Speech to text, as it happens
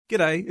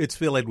G'day, it's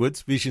Phil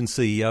Edwards, Vision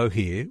CEO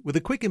here, with a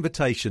quick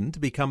invitation to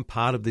become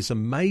part of this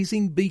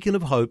amazing beacon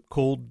of hope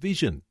called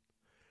Vision.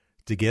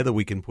 Together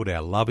we can put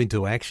our love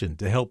into action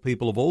to help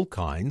people of all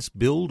kinds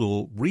build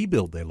or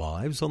rebuild their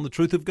lives on the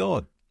truth of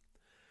God.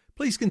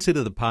 Please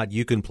consider the part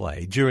you can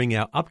play during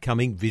our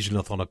upcoming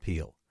Visionathon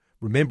appeal,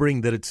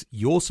 remembering that it's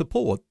your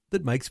support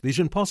that makes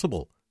Vision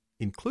possible,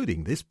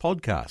 including this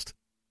podcast.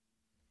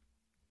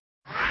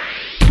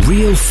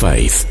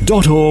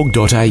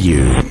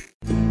 realfaith.org.au.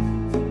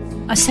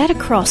 I sat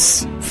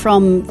across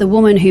from the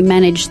woman who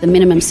managed the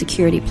minimum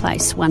security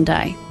place one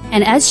day,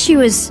 and as she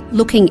was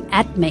looking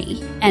at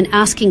me and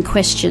asking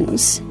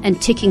questions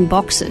and ticking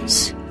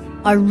boxes,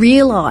 I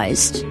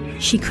realised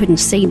she couldn't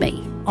see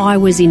me. I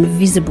was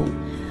invisible.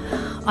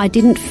 I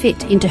didn't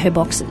fit into her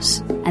boxes,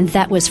 and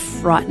that was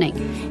frightening.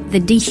 The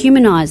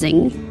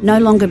dehumanising, no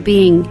longer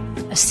being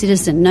a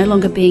citizen, no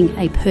longer being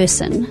a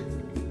person,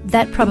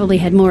 that probably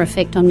had more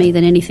effect on me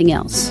than anything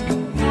else.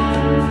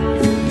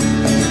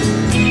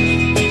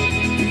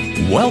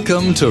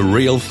 Welcome to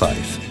Real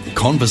Faith,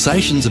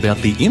 conversations about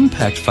the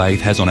impact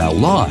faith has on our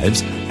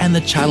lives and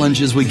the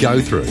challenges we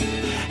go through,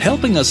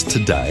 helping us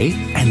today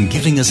and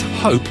giving us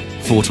hope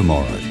for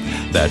tomorrow.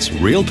 That's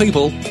real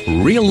people,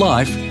 real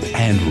life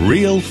and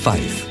real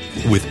faith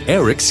with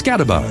Eric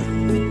Scatterbo.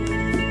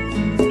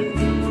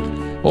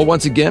 Well,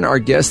 once again, our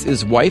guest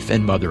is wife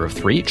and mother of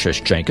three,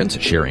 Trish Jenkins,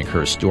 sharing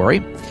her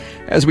story.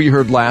 As we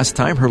heard last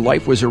time, her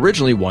life was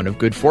originally one of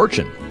good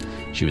fortune.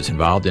 She was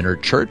involved in her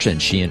church, and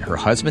she and her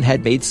husband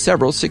had made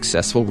several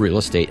successful real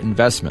estate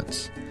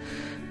investments.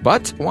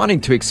 But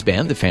wanting to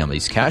expand the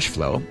family's cash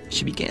flow,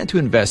 she began to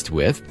invest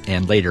with,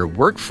 and later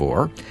work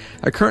for,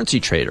 a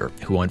currency trader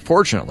who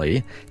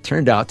unfortunately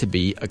turned out to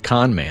be a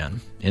con man.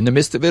 In the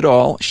midst of it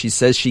all, she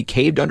says she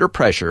caved under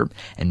pressure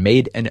and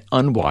made an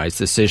unwise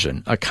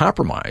decision, a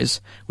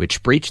compromise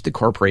which breached the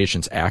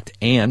Corporations Act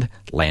and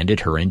landed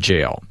her in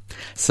jail.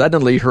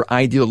 Suddenly, her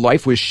ideal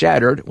life was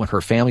shattered when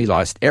her family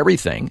lost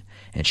everything,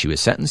 and she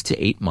was sentenced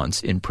to 8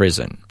 months in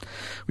prison.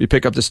 We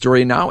pick up the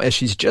story now as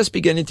she's just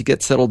beginning to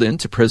get settled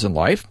into prison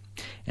life,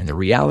 and the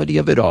reality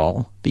of it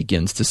all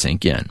begins to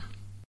sink in.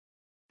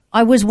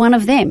 I was one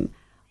of them.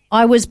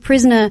 I was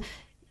prisoner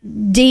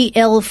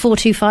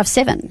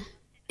DL4257,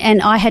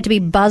 and I had to be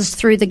buzzed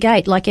through the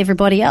gate like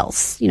everybody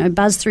else,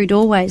 buzzed through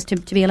doorways to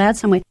be allowed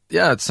somewhere.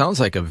 Yeah, it sounds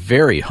like a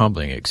very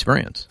humbling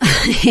experience.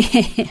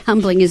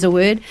 Humbling is a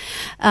word.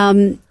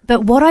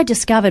 But what I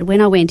discovered when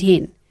I went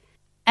in,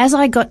 as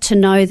I got to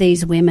know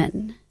these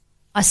women,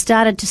 I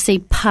started to see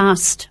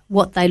past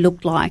what they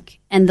looked like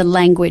and the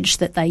language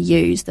that they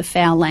use, the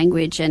foul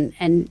language and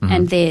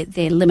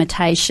their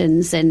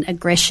limitations and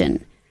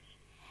aggression.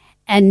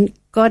 And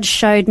God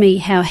showed me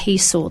how He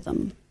saw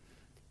them,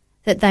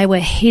 that they were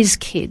His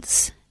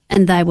kids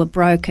and they were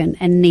broken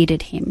and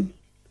needed Him.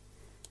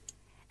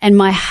 And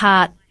my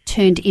heart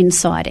turned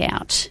inside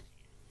out.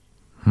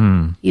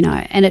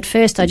 And at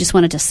first I just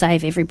wanted to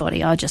save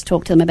everybody. I just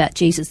talked to them about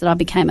Jesus, that I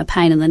became a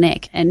pain in the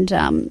neck.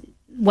 And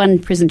one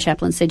prison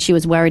chaplain said she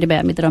was worried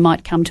about me, that I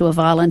might come to a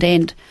violent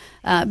end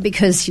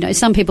because,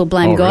 some people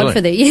blame God really?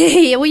 for that.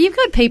 Yeah, well, you've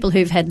got people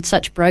who've had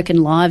such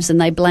broken lives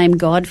and they blame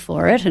God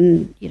for it.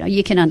 And,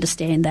 you can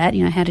understand that,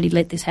 how did He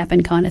let this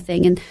happen kind of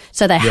thing. And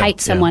so they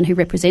hate someone who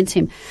represents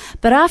Him.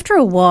 But after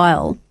a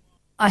while,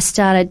 I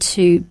started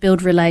to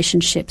build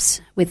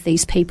relationships with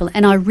these people.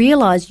 And I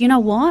realised, you know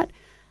what?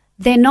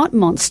 They're not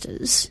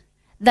monsters.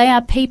 They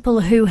are people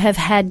who have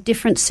had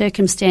different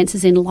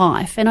circumstances in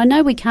life. And I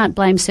know we can't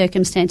blame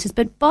circumstances,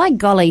 but by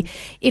golly,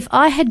 if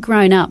I had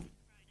grown up,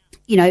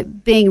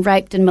 being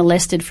raped and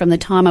molested from the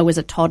time I was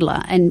a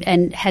toddler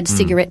and had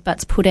cigarette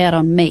butts put out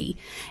on me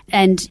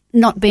and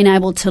not been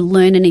able to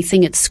learn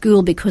anything at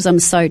school because I'm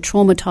so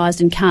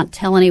traumatised and can't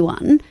tell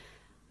anyone,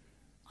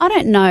 I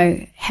don't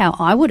know how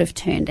I would have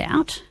turned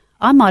out.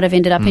 I might have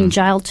ended up in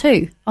jail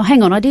too. Oh,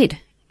 hang on, I did.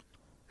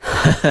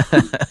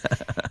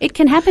 It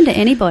can happen to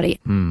anybody.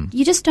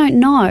 You just don't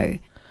know.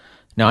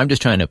 Now, I'm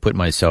just trying to put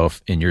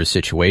myself in your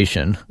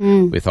situation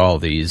with all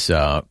these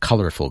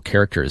colorful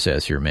characters,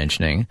 as you're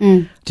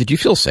mentioning. Did you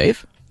feel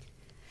safe?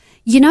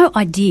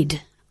 I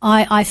did.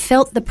 I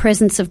felt the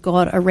presence of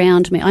God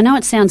around me. I know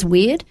it sounds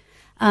weird.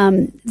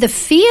 The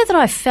fear that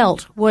I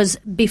felt was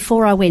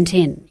before I went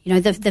in.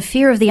 The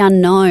fear of the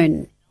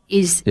unknown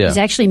is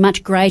actually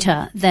much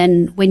greater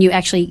than when you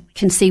actually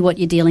can see what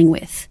you're dealing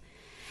with.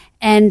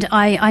 And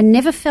I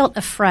never felt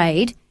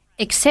afraid,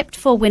 except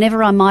for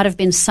whenever I might have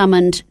been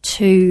summoned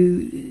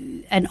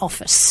to an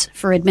office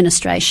for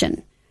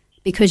administration,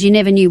 because you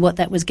never knew what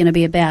that was going to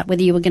be about,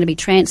 whether you were going to be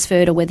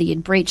transferred or whether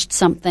you'd breached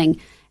something.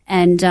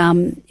 And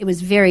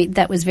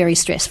that was very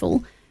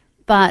stressful.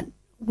 But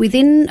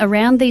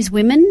around these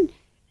women,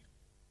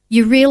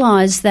 you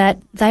realise that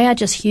they are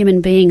just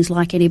human beings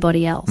like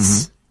anybody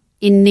else,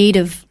 in need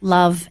of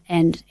love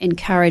and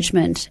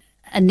encouragement,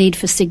 a need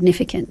for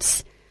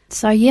significance.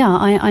 So,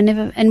 I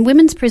never – and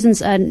women's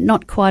prisons are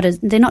not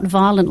they're not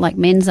violent like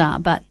men's are,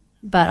 but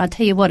I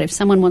tell you what, if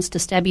someone wants to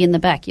stab you in the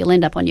back, you'll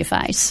end up on your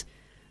face.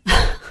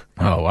 Oh,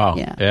 wow.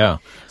 Yeah.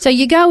 So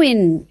you go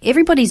in –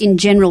 everybody's in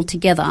general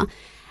together,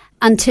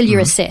 until you're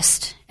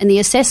assessed. And the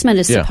assessment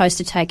is supposed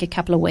to take a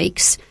couple of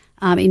weeks.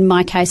 In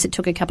my case, it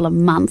took a couple of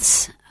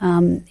months.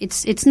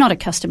 It's not a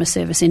customer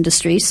service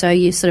industry, so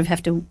you sort of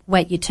have to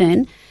wait your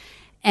turn.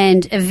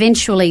 And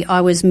eventually I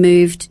was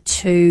moved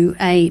to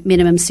a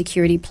minimum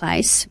security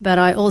place, but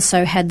I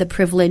also had the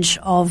privilege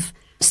of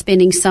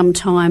spending some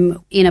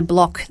time in a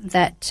block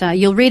that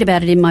you'll read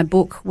about it in my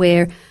book,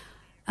 where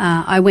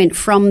I went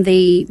from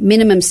the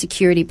minimum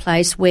security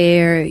place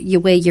where you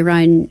wear your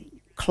own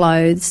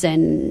clothes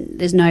and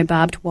there's no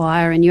barbed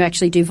wire and you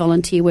actually do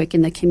volunteer work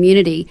in the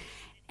community.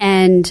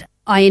 And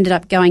I ended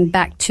up going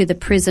back to the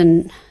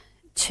prison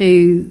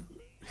to,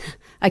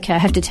 okay, I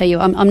have to tell you,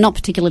 I'm not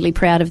particularly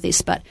proud of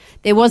this, but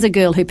there was a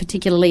girl who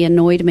particularly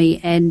annoyed me,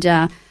 and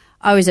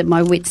I was at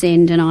my wit's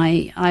end, and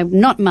I'm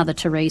not Mother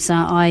Teresa.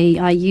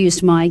 I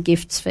used my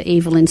gifts for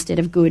evil instead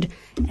of good,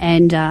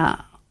 and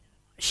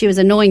she was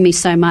annoying me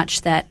so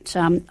much that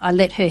I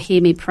let her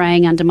hear me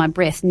praying under my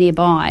breath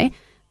nearby,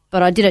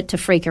 but I did it to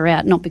freak her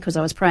out, not because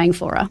I was praying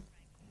for her.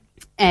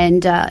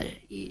 And,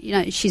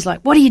 she's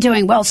like, "What are you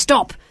doing?" "Well,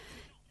 stop."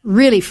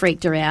 Really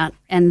freaked her out,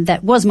 and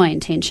that was my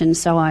intention,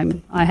 so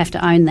I have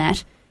to own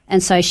that.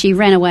 And so she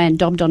ran away and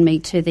dobbed on me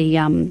to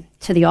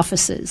the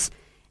officers.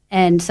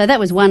 And so that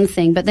was one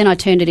thing, but then I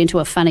turned it into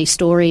a funny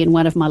story in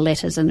one of my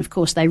letters, and of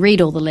course they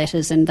read all the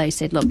letters and they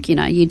said, "Look,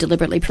 you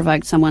deliberately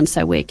provoked someone,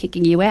 so we're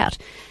kicking you out."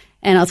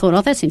 And I thought,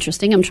 oh, that's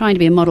interesting. I'm trying to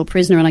be a model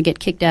prisoner and I get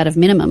kicked out of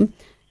minimum.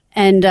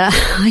 And oh,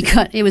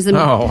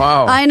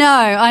 wow. I know.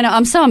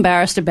 I'm so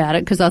embarrassed about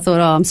it because I thought,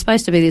 I'm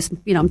supposed to be this,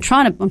 I'm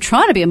trying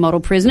to be a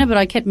model prisoner, but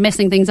I kept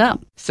messing things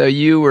up. So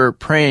you were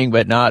praying,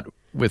 but not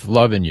with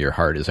love in your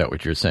heart. Is that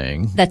what you're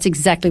saying? That's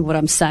exactly what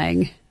I'm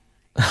saying.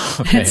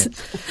 Okay.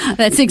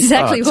 That's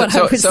exactly what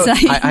I was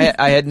saying.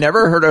 I had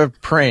never heard of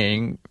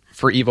praying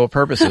for evil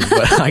purposes,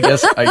 but I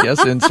guess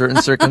in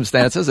certain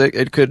circumstances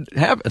it could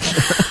happen.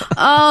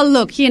 Oh,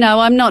 look,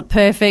 I'm not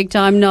perfect.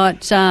 I'm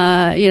not,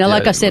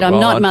 like I said, I'm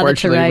not Mother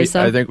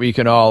Teresa. I think we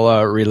can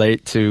all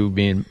relate to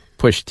being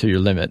pushed to your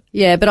limit.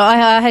 Yeah, but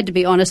I had to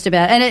be honest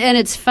about it. And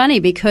it's funny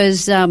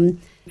because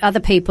other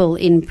people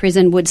in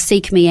prison would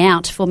seek me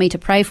out for me to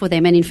pray for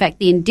them. And in fact,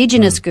 the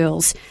Indigenous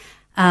girls,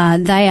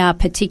 they are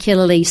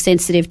particularly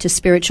sensitive to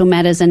spiritual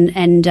matters,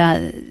 and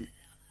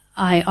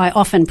I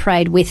often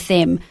prayed with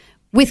them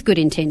with good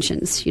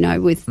intentions,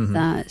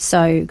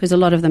 because a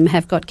lot of them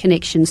have got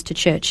connections to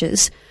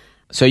churches.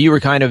 So you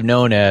were kind of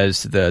known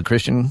as the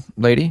Christian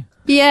lady?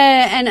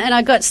 Yeah, and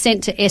I got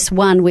sent to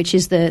S1, which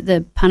is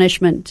the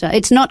punishment.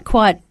 It's not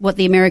quite what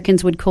the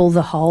Americans would call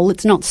the hole.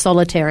 It's not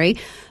solitary,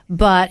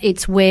 but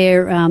it's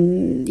where,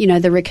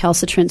 the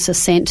recalcitrants are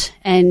sent.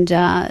 And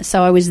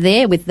so I was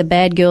there with the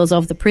bad girls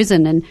of the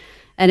prison,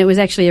 and it was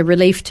actually a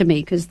relief to me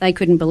because they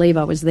couldn't believe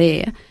I was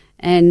there.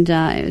 And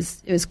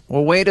it was.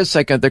 Well, wait a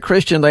second. The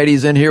Christian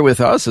lady's in here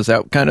with us. Is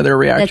that kind of their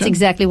reaction? That's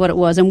exactly what it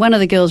was. And one of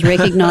the girls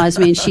recognized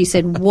me and she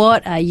said,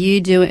 "What are you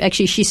doing?"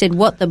 Actually, she said,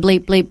 "What the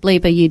bleep, bleep,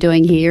 bleep are you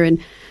doing here?" And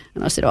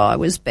I said, "Oh, I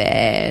was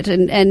bad."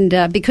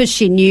 And because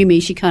she knew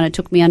me, she kind of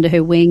took me under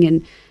her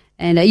wing.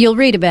 And you'll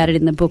read about it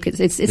in the book.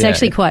 It's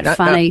actually quite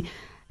funny.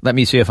 Let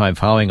me see if I'm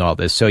following all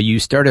this. So you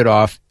started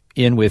off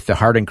in with the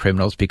hardened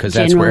criminals because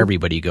that's where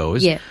everybody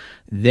goes. Yeah.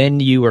 Then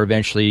you were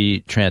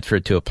eventually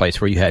transferred to a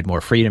place where you had more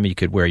freedom. You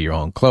could wear your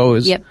own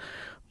clothes. Yep.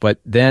 But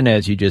then,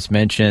 as you just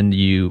mentioned,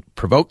 you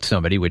provoked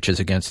somebody, which is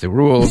against the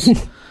rules.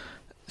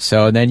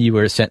 So then you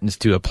were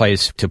sentenced to a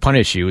place to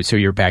punish you. So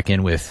you're back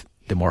in with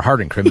the more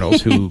hardened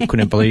criminals who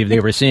couldn't believe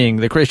they were seeing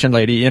the Christian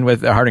lady in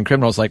with the hardened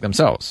criminals like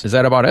themselves. Is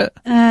that about it?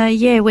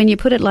 Yeah, when you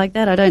put it like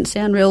that, I don't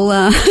sound real...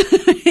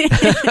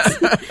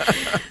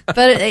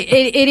 But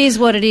it is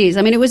what it is.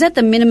 I mean, it was at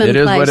the minimum place.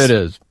 It is what it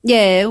is.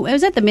 Yeah, it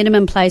was at the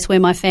minimum place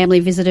where my family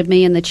visited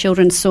me and the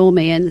children saw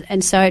me.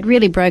 And so it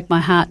really broke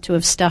my heart to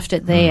have stuffed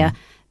it there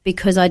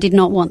because I did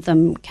not want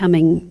them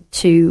coming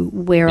to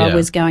where I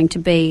was going to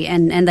be.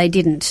 And they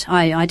didn't.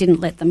 I didn't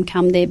let them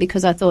come there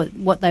because I thought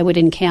what they would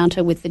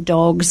encounter with the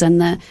dogs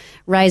and the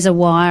razor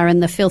wire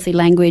and the filthy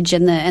language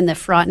and the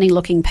frightening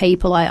looking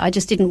people, I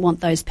just didn't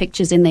want those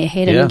pictures in their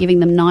head and giving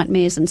them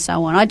nightmares and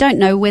so on. I don't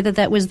know whether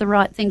that was the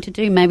right thing to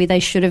do. Maybe they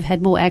should have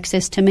had more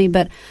access to me,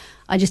 but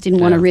I just didn't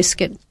want to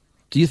risk it.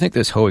 Do you think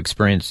this whole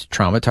experience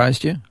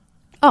traumatized you?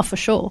 Oh, for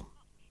sure.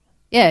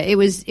 Yeah, it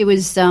was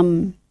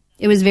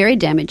very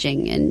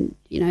damaging,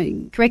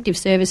 and corrective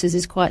services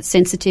is quite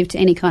sensitive to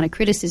any kind of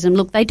criticism.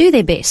 Look, they do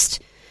their best.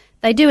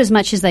 They do as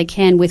much as they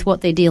can with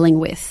what they're dealing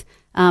with.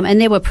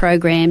 And there were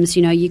programs,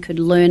 you could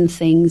learn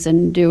things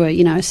and do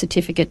a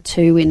certificate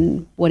too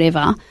in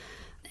whatever.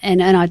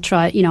 And I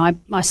tried,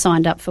 I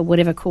signed up for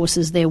whatever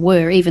courses there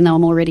were, even though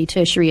I'm already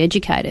tertiary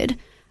educated.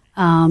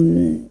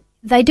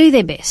 They do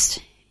their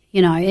best,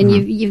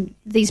 and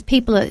these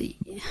people are.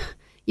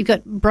 You've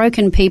got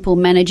broken people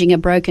managing a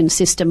broken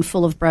system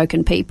full of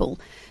broken people.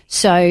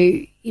 So,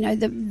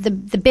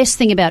 the best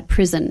thing about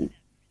prison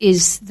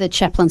is the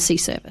chaplaincy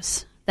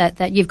service,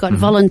 that you've got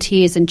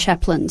volunteers and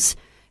chaplains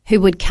who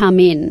would come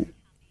in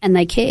and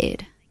they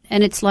cared.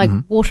 And it's like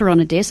water on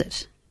a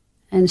desert.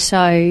 And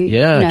so,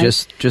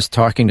 just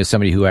talking to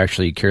somebody who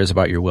actually cares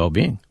about your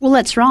well-being. Well,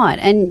 that's right.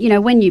 And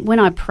when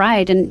I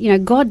prayed,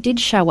 and God did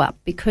show up,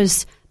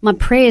 because my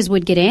prayers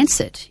would get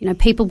answered.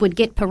 People would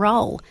get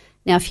parole.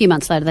 Now, a few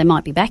months later, they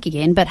might be back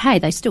again, but hey,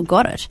 they still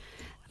got it.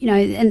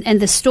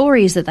 And the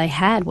stories that they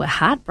had were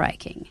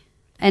heartbreaking.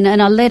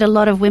 And I led a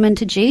lot of women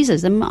to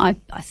Jesus. And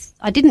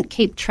I didn't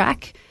keep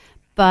track,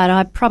 but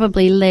I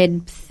probably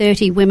led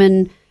 30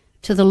 women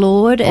to the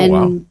Lord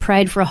and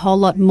prayed for a whole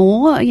lot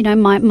more.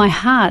 My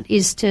heart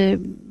is to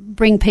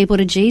bring people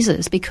to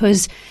Jesus,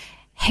 because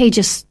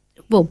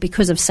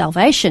because of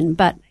salvation.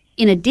 But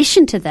in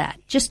addition to that,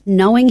 just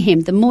knowing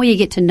him, the more you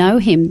get to know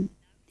him,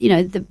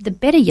 the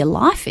better your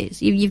life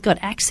is. You've got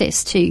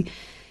access to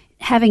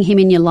having him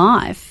in your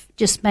life,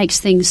 just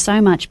makes things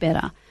so much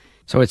better.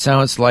 So it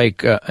sounds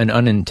like an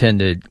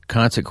unintended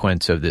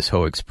consequence of this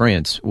whole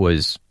experience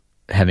was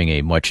having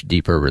a much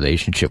deeper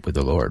relationship with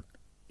the Lord.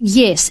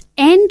 Yes,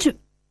 and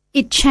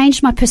it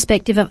changed my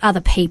perspective of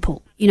other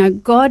people.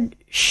 God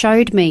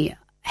showed me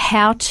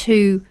how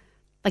to,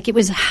 it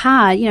was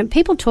hard.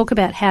 People talk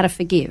about how to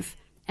forgive,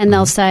 and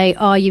they'll say,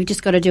 oh, you've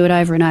just got to do it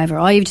over and over.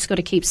 Oh, you've just got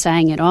to keep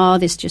saying it. Oh,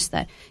 this, just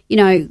that.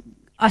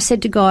 I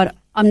said to God,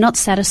 I'm not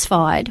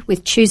satisfied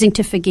with choosing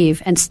to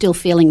forgive and still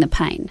feeling the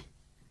pain.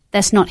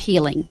 That's not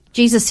healing.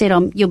 Jesus said,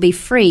 you'll be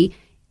free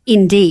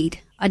indeed.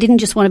 I didn't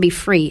just want to be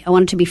free. I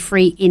wanted to be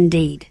free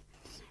indeed.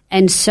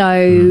 And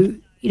so,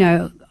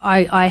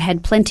 I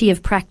had plenty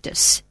of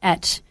practice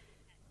at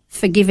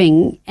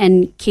forgiving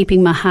and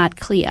keeping my heart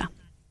clear.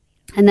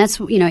 And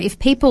that's, if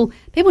people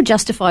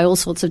justify all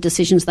sorts of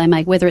decisions they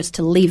make, whether it's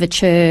to leave a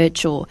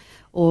church or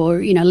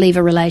leave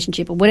a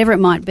relationship or whatever it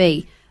might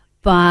be.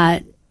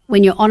 But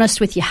when you're honest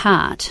with your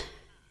heart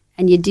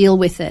and you deal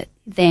with it,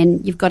 then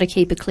you've got to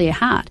keep a clear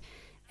heart.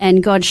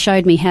 And God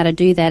showed me how to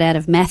do that out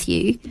of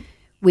Matthew,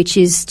 which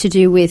is to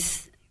do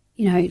with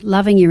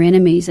loving your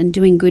enemies and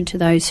doing good to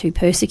those who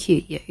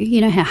persecute you.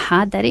 You know how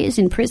hard that is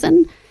in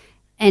prison?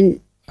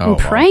 And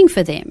praying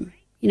for them.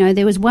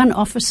 There was one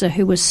officer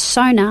who was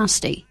so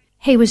nasty.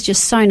 He was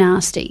just so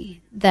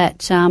nasty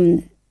that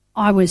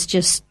I was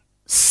just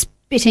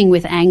spitting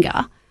with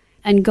anger.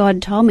 And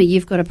God told me,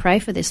 you've got to pray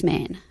for this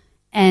man.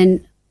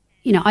 And,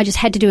 I just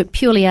had to do it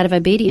purely out of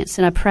obedience.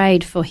 And I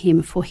prayed for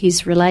him, for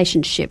his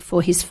relationship,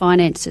 for his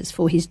finances,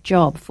 for his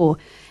job,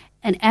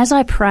 and as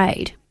I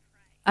prayed,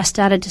 I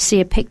started to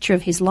see a picture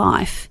of his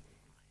life,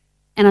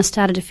 and I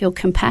started to feel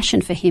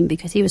compassion for him,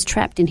 because he was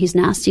trapped in his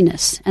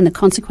nastiness and the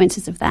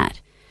consequences of that.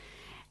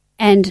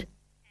 And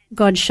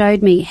God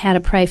showed me how to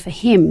pray for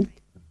him,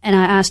 and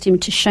I asked him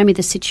to show me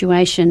the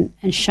situation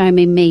and show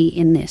me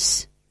in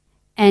this.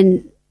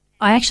 And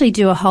I actually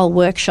do a whole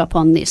workshop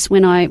on this.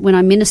 When I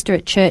minister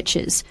at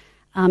churches,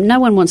 no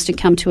one wants to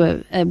come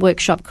to a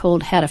workshop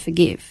called How to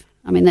Forgive.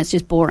 I mean, that's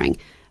just boring.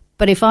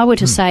 But if I were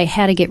to say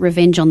how to get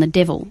revenge on the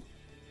devil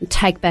and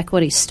take back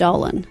what he's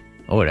stolen.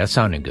 Oh, that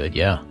sounded good,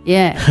 yeah.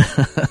 Yeah,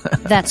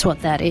 that's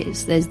what that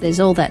is. There's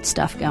all that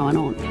stuff going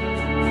on.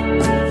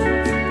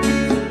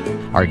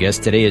 Our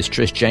guest today is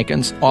Trish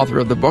Jenkins, author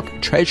of the book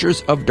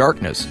Treasures of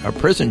Darkness, A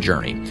Prison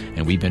Journey.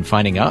 And we've been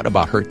finding out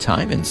about her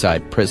time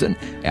inside prison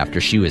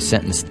after she was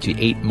sentenced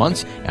to 8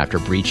 months after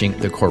breaching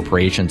the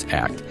Corporations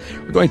Act.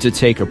 We're going to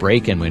take a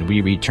break, and when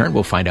we return,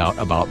 we'll find out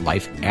about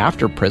life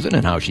after prison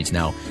and how she's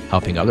now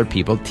helping other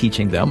people,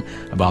 teaching them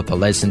about the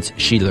lessons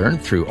she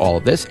learned through all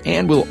of this.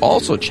 And we'll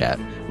also chat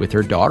with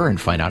her daughter and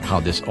find out how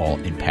this all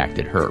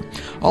impacted her.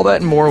 All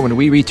that and more when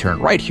we return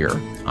right here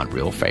on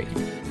Real Faith.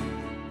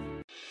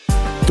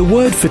 The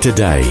Word for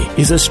Today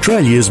is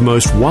Australia's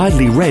most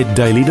widely read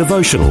daily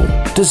devotional,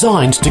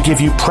 designed to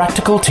give you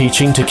practical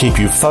teaching to keep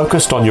you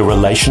focused on your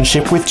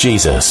relationship with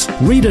Jesus.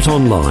 Read it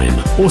online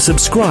or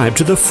subscribe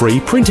to the free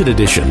printed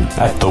edition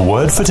at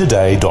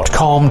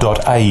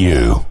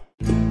thewordfortoday.com.au.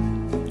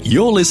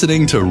 You're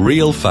listening to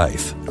Real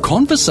Faith,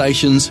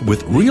 conversations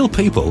with real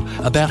people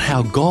about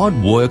how God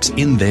works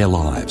in their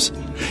lives.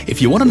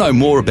 If you want to know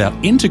more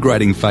about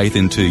integrating faith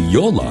into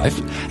your life,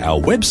 our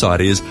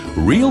website is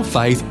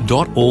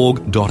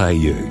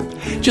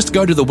realfaith.org.au. Just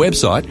go to the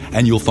website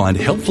and you'll find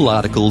helpful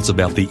articles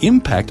about the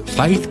impact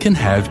faith can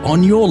have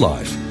on your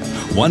life.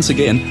 Once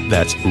again,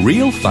 that's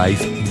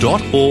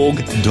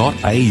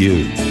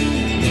realfaith.org.au.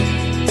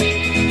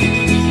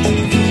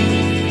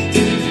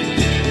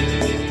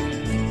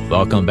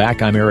 Welcome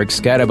back. I'm Eric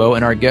Scatabo,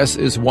 and our guest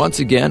is once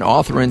again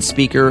author and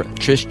speaker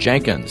Trish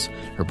Jenkins.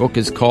 Her book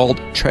is called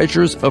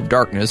Treasures of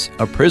Darkness,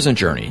 A Prison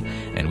Journey,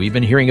 and we've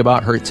been hearing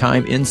about her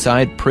time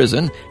inside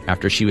prison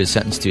after she was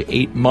sentenced to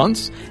 8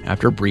 months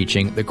after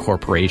breaching the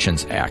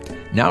Corporations Act.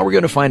 Now we're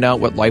going to find out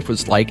what life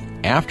was like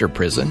after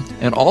prison,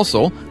 and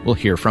also we'll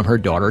hear from her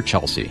daughter,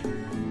 Chelsea.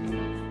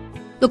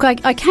 Look,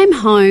 I came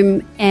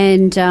home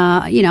and,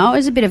 I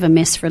was a bit of a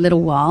mess for a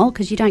little while,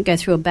 because you don't go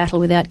through a battle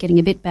without getting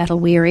a bit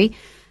battle-weary.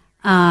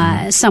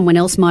 Someone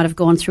else might have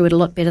gone through it a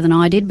lot better than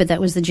I did, but that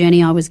was the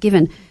journey I was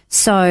given.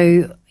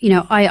 So,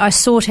 I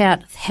sought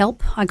out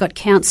help. I got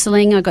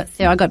counselling. I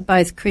got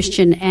both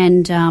Christian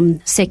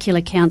and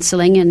secular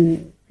counselling,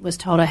 and was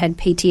told I had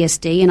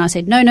PTSD, and I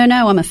said, no,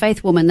 I'm a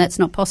faith woman. That's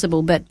not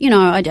possible. But,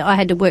 I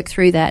had to work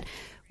through that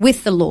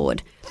with the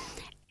Lord.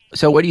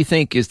 So what do you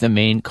think is the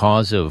main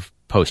cause of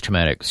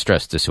post-traumatic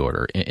stress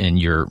disorder in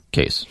your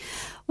case?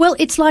 Well,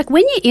 it's like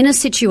when you're in a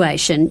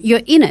situation,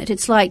 you're in it.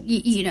 It's like,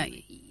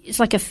 it's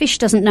like a fish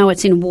doesn't know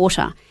it's in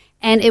water.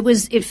 And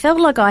it felt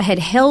like I had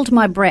held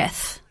my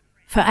breath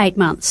for 8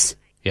 months.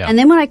 Yeah. And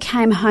then when I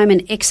came home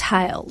and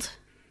exhaled,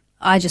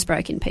 I just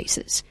broke in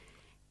pieces.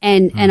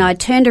 And I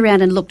turned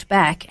around and looked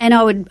back, and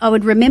I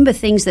would remember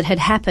things that had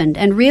happened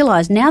and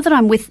realize now that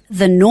I'm with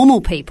the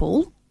normal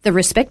people, the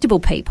respectable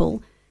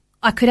people,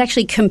 I could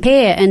actually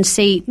compare and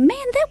see, man,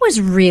 that was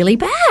really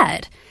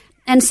bad.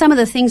 And some of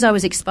the things I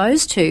was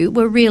exposed to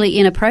were really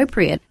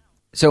inappropriate.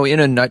 So in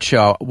a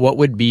nutshell, what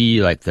would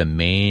be like the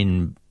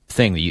main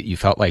thing that you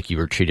felt like you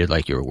were treated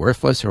like you were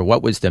worthless, or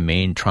what was the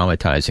main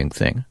traumatizing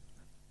thing?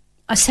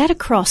 I sat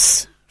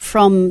across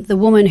from the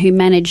woman who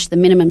managed the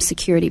minimum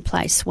security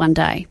place one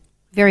day,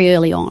 very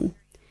early on.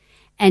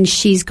 And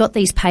she's got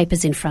these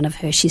papers in front of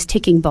her. She's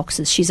ticking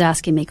boxes. She's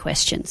asking me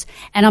questions.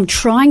 And I'm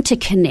trying to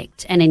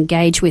connect and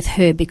engage with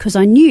her because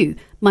I knew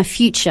my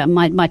future,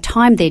 my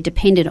time there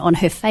depended on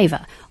her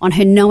favour, on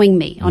her knowing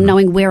me, on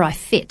knowing where I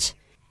fit.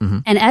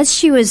 And as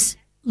she was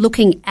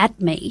looking at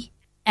me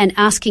and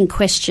asking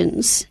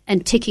questions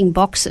and ticking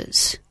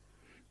boxes,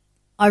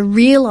 I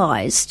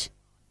realised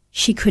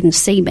she couldn't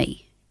see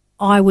me.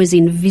 I was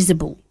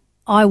invisible.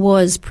 I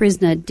was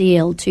prisoner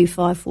DL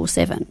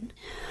 2547.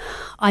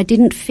 I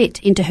didn't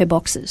fit into her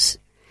boxes,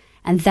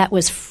 and that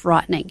was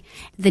frightening.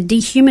 The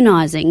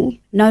dehumanising,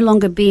 no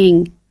longer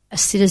being a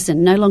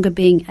citizen, no longer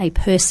being a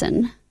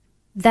person,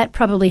 that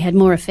probably had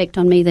more effect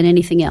on me than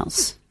anything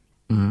else.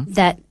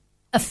 That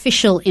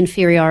official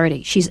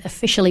inferiority, she's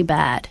officially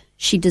bad,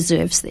 she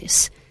deserves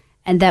this,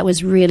 and that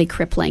was really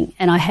crippling.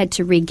 And I had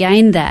to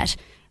regain that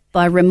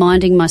by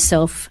reminding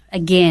myself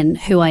again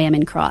who I am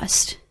in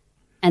Christ,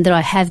 and that I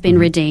have been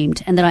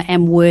redeemed, and that I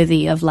am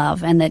worthy of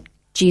love, and that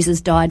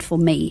Jesus died for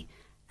me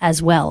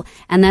as well.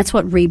 And that's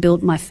what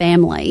rebuilt my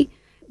family,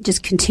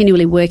 just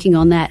continually working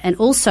on that. And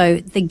also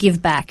the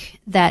give back,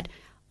 that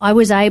I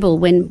was able,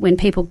 when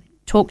people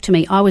talk to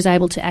me, I was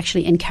able to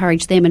actually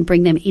encourage them and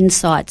bring them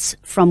insights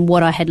from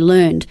what I had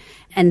learned.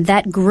 And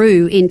that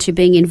grew into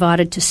being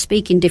invited to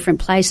speak in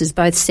different places,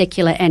 both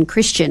secular and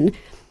Christian,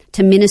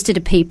 to minister to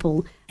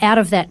people out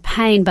of that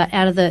pain, but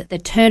out of the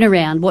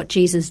turnaround, what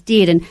Jesus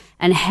did,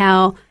 and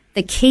how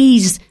the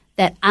keys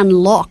that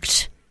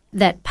unlocked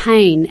that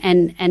pain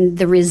and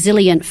the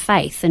resilient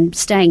faith and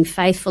staying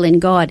faithful in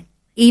God,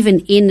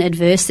 even in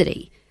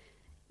adversity,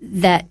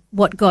 that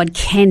what God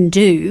can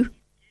do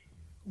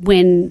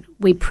when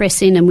we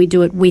press in and we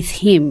do it with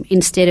Him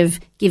instead of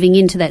giving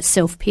in to that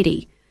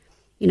self-pity.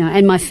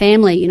 And my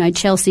family,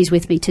 Chelsea's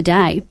with me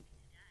today,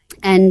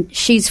 and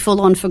she's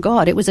full on for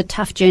God. It was a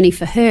tough journey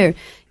for her,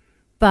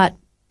 but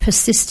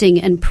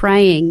persisting and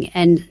praying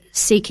and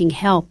seeking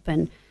help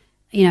and,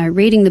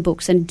 reading the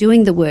books and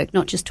doing the work,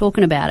 not just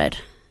talking about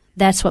it,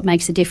 that's what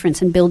makes a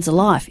difference and builds a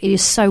life. It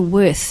is so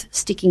worth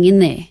sticking in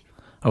there.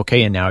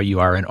 Okay, and now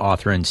you are an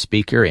author and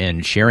speaker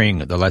and sharing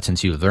the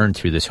lessons you've learned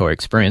through this whole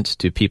experience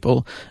to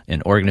people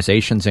and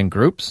organizations and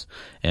groups.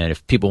 And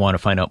if people want to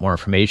find out more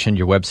information,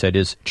 your website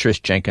is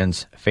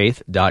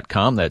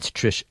trishjenkinsfaith.com. That's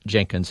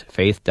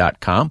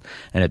trishjenkinsfaith.com.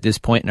 And at this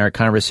point in our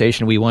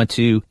conversation, we want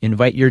to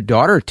invite your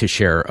daughter to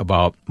share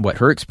about what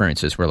her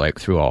experiences were like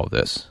through all of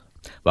this.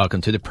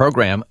 Welcome to the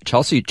program,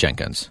 Chelsea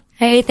Jenkins.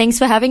 Hey, thanks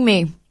for having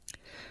me.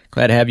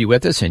 Glad to have you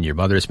with us, and your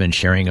mother's been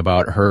sharing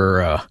about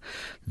her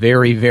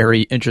very,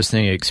 very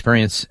interesting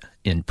experience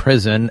in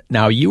prison.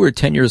 Now, you were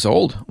 10 years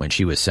old when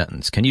she was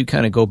sentenced. Can you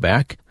kind of go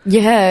back?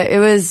 Yeah, it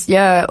was,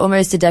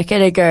 almost a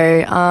decade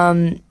ago.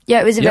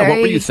 It was what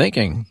were you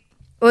thinking?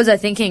 What was I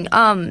thinking?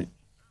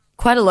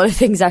 Quite a lot of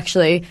things,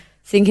 actually.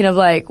 Thinking of,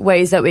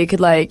 ways that we could,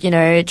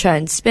 try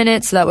and spin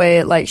it so that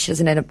way, she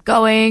doesn't end up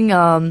going.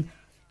 A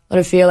lot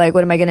of fear,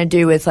 what am I going to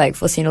do with,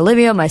 Flossie and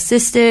Olivia, my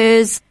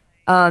sisters?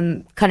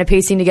 Kind of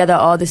piecing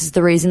together, this is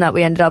the reason that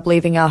we ended up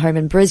leaving our home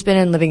in Brisbane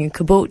and living in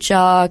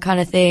Caboolture kind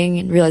of thing,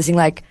 and realizing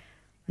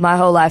my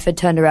whole life had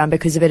turned around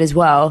because of it as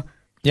well.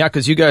 Yeah,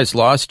 because you guys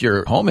lost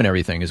your home and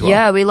everything as well.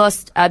 Yeah, we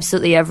lost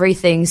absolutely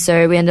everything.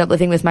 So we ended up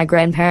living with my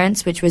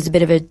grandparents, which was a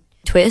bit of a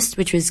twist,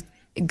 which was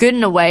good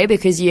in a way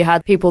because you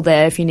had people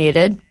there if you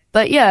needed.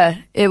 But yeah,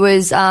 it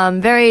was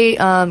very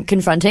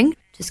confronting,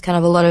 just kind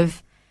of a lot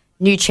of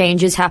new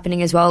changes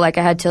happening as well. I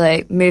had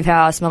to move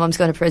house, my mum's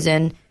going to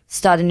prison,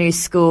 start a new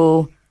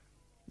school,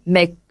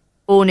 make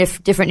all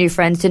different new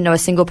friends, didn't know a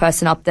single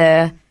person up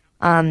there.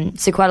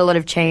 So quite a lot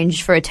of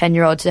change for a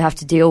 10-year-old to have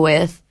to deal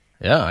with.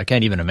 Yeah, I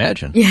can't even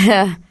imagine.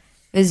 Yeah,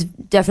 it was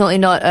definitely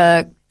not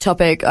a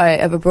topic I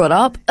ever brought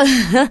up.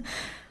 I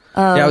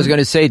was going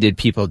to say, did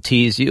people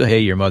tease you, hey,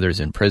 your mother's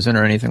in prison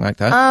or anything like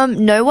that?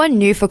 No one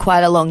knew for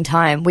quite a long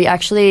time. We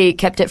actually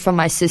kept it from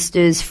my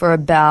sisters for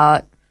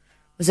about,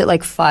 was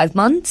it 5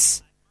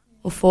 months?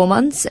 Or 4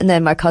 months, and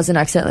then my cousin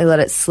accidentally let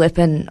it slip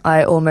and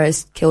I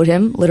almost killed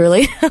him,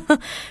 literally.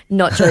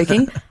 Not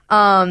joking.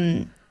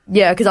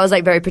 Yeah, because I was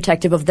like very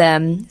protective of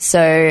them.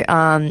 So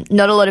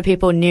not a lot of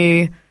people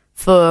knew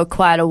for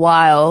quite a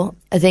while.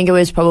 I think it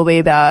was probably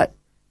about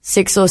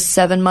 6 or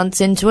 7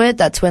 months into it.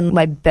 That's when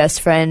my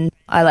best friend,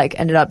 I like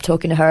ended up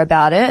talking to her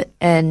about it,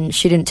 and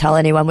she didn't tell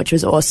anyone, which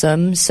was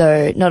awesome.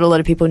 So not a lot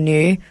of people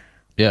knew.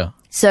 Yeah.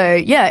 So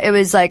yeah, it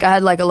was like I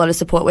had like a lot of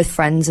support with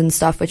friends and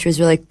stuff, which was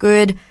really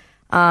good.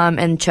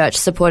 And church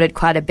supported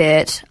quite a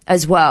bit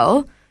as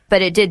well.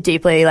 But it did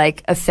deeply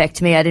like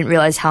affect me. I didn't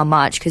realize how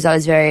much, because I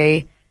was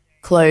very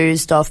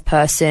closed off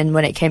person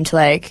when it came to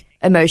like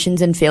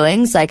emotions and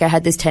feelings. Like I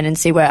had this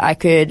tendency where I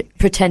could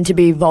pretend to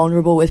be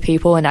vulnerable with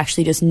people and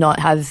actually just not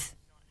have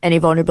any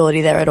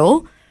vulnerability there at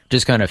all.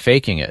 Just kind of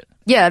faking it.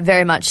 Yeah,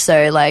 very much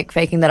so. Like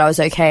faking that I was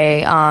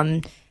okay.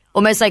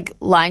 Almost like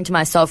lying to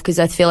myself, because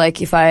I feel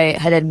like if I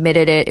had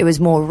admitted it, it was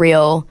more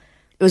real.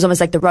 It was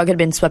almost like the rug had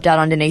been swept out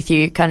underneath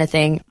you kind of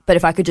thing. But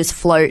if I could just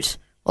float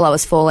while I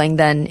was falling,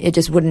 then it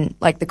just wouldn't,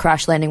 like the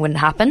crash landing wouldn't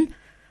happen.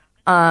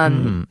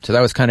 So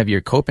that was kind of your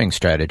coping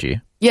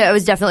strategy. Yeah, it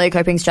was definitely a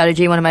coping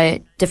strategy. One of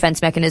my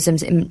defense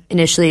mechanisms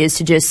initially is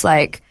to just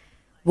like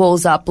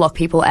walls up, block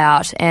people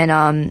out.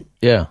 And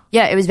yeah,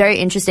 it was very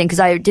interesting, because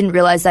I didn't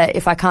realize that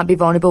if I can't be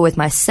vulnerable with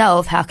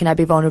myself, how can I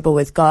be vulnerable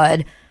with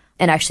God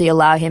and actually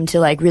allow him to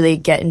like really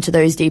get into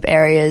those deep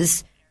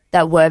areas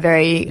that were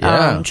very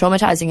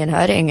traumatizing and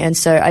hurting. And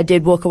so I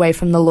did walk away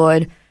from the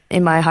Lord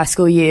in my high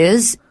school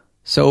years.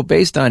 So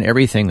based on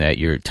everything that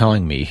you're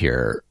telling me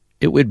here,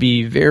 it would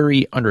be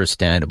very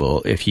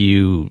understandable if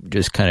you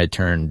just kind of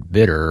turned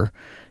bitter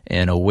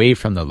and away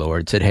from the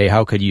Lord, said, hey,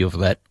 how could you have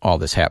let all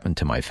this happen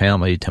to my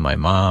family, to my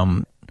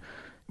mom?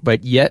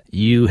 But yet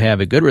you have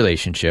a good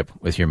relationship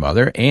with your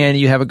mother and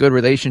you have a good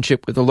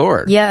relationship with the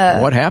Lord.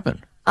 Yeah. What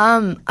happened?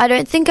 I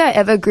don't think I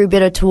ever grew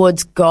bitter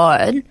towards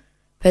God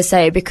per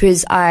se,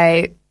 because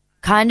I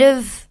kind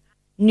of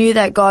knew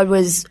that God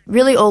was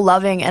really all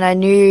loving, and I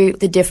knew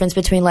the difference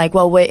between like,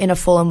 well, we're in a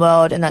fallen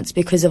world and that's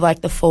because of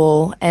like the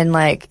fall, and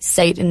like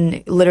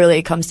Satan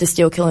literally comes to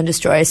steal, kill and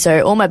destroy.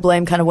 So all my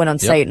blame kind of went on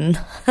Satan,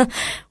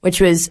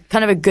 which was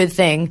kind of a good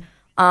thing.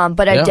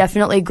 But I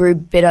definitely grew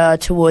bitter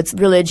towards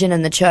religion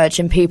and the church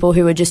and people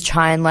who would just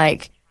try and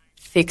like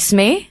fix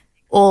me.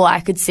 All I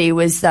could see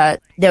was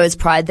that there was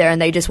pride there,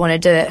 and they just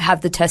wanted to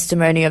have the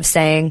testimony of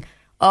saying,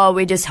 oh,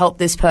 we just helped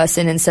this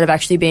person, instead of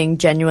actually being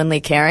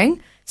genuinely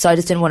caring. So I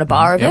just didn't want a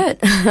bar of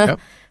it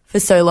for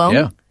so long.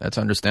 Yeah, that's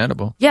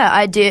understandable. Yeah,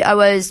 I did.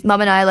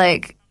 Mum and I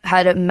like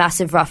had a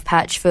massive rough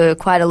patch for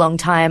quite a long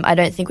time. I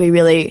don't think we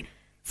really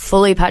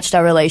fully patched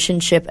our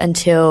relationship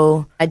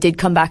until I did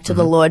come back to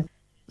the Lord.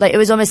 Like it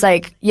was almost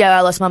like,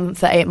 I lost Mum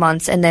for 8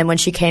 months, and then when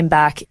she came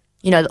back,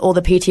 you know, all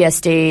the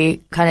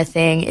PTSD kind of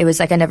thing, it was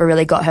like I never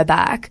really got her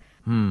back.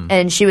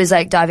 And she was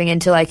like diving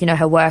into like, you know,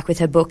 her work with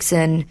her books,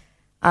 and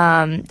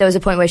there was a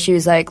point where she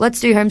was like,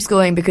 let's do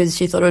homeschooling, because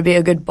she thought it would be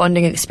a good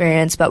bonding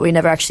experience, but we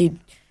never actually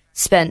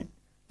spent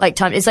like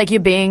time. It's like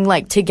you're being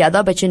like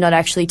together, but you're not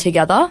actually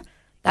together,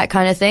 that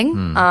kind of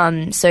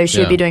thing. So she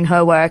would be doing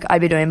her work, I'd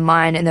be doing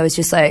mine, and there was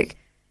just like,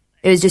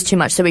 it was just too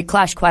much. So we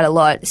clashed quite a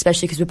lot,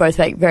 especially because we're both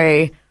like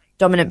very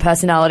dominant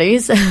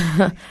personalities.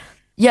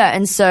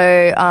 And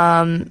so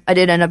I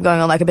did end up going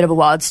on like a bit of a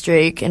wild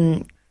streak,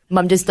 and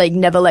Mum just like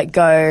never let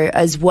go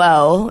as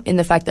well, in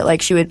the fact that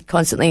like she would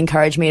constantly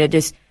encourage me to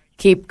just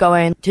keep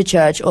going to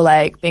church or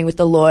like being with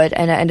the Lord.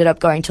 And I ended up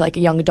going to like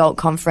a young adult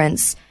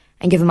conference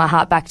and giving my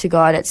heart back to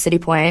God at City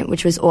Point,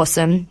 which was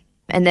awesome.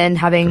 And then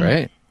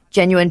having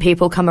genuine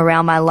people come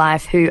around my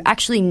life who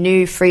actually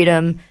knew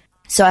freedom.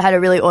 So I had a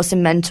really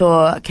awesome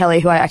mentor, Kelly,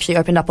 who I actually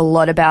opened up a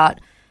lot about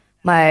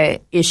my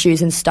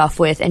issues and stuff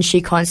with, and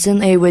she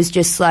constantly was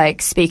just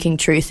like speaking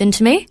truth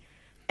into me,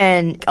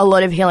 and a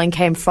lot of healing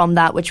came from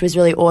that, which was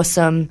really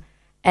awesome.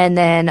 And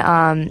then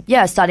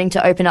starting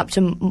to open up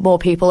to more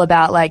people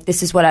about like,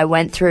 this is what I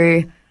went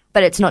through,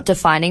 but it's not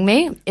defining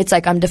me. It's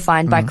like I'm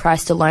defined by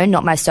Christ alone,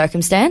 not my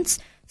circumstance.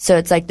 So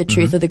it's like the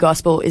truth of the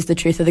gospel is the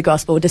truth of the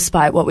gospel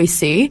despite what we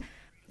see.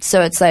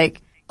 So it's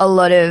like a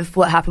lot of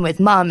what happened with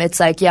Mum, it's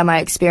like, my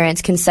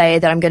experience can say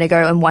that I'm going to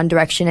go in one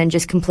direction and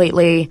just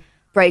completely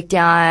break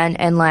down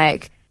and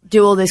like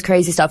do all this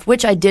crazy stuff,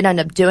 which I did end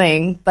up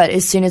doing. But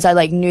as soon as I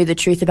like knew the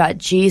truth about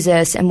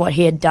Jesus and what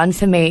he had done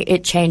for me,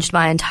 it changed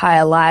my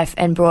entire life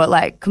and brought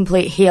like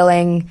complete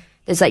healing.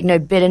 There's like no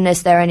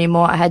bitterness there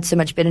anymore. I had so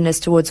much bitterness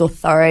towards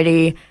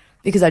authority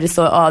because I just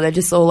thought, they're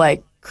just all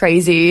like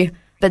crazy.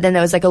 But then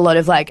there was like a lot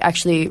of like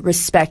actually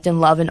respect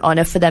and love and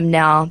honor for them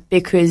now,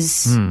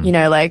 because, you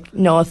know, like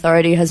no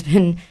authority has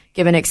been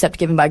given except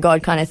given by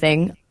God kind of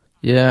thing.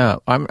 Yeah,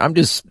 I'm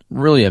just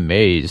really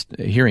amazed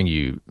hearing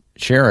you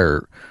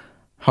share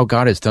how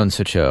God has done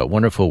such a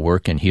wonderful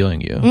work in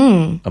healing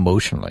you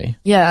emotionally.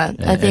 Yeah,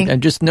 I think.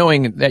 And just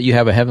knowing that you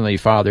have a Heavenly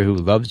Father who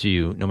loves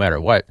you no matter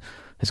what,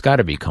 it's got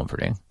to be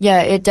comforting.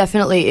 Yeah, it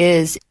definitely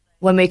is.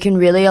 When we can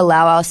really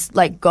allow us,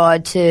 like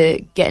God, to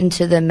get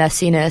into the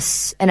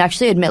messiness and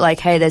actually admit like,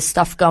 hey, there's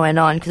stuff going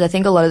on. Because I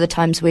think a lot of the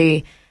times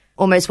we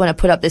almost want to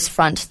put up this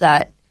front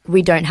that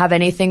we don't have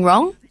anything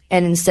wrong.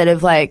 And instead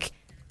of like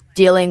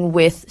dealing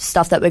with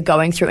stuff that we're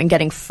going through and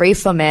getting free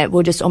from it,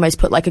 we'll just almost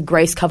put like a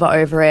grace cover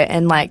over it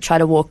and like try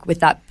to walk with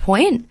that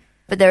point.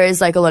 But there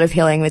is like a lot of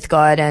healing with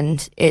God,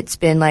 and it's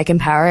been like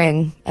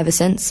empowering ever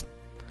since.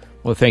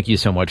 Well, thank you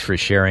so much for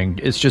sharing.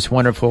 It's just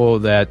wonderful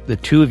that the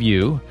two of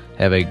you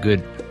have a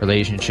good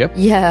relationship.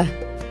 Yeah.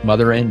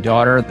 Mother and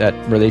daughter, that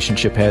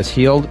relationship has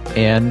healed.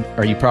 And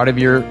are you proud of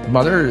your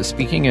mother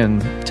speaking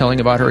and telling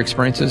about her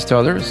experiences to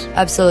others?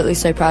 Absolutely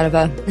so proud of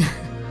her.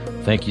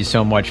 Thank you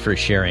so much for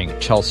sharing,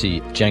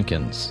 Chelsea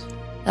Jenkins.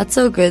 That's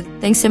so good.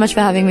 Thanks so much for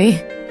having me.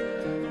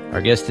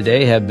 Our guests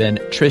today have been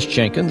Trish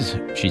Jenkins.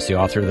 She's the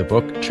author of the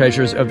book,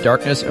 Treasures of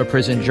Darkness, A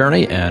Prison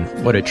Journey. And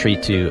what a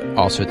treat to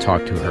also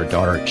talk to her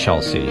daughter,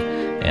 Chelsea,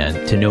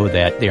 and to know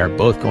that they are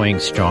both going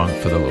strong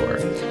for the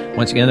Lord.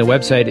 Once again, the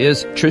website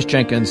is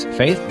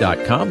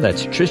trishjenkinsfaith.com.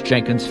 That's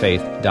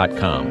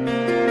trishjenkinsfaith.com.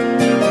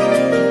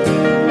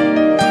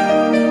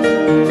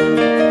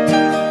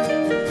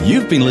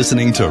 You've been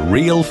listening to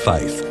Real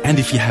Faith, and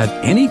if you have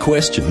any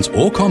questions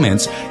or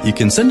comments, you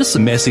can send us a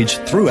message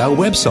through our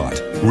website,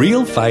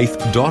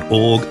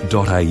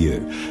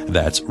 realfaith.org.au.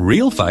 That's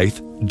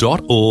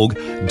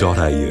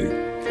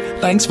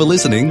realfaith.org.au. Thanks for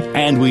listening,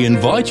 and we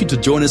invite you to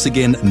join us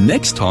again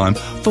next time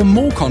for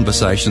more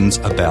conversations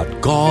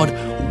about God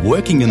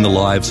working in the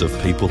lives of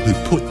people who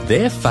put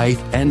their faith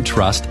and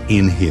trust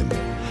in Him.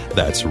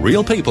 That's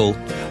real people,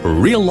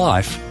 real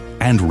life,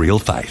 and real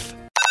faith.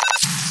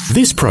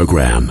 This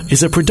program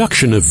is a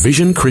production of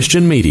Vision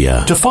Christian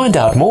Media. To find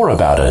out more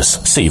about us,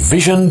 see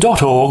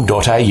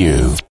vision.org.au.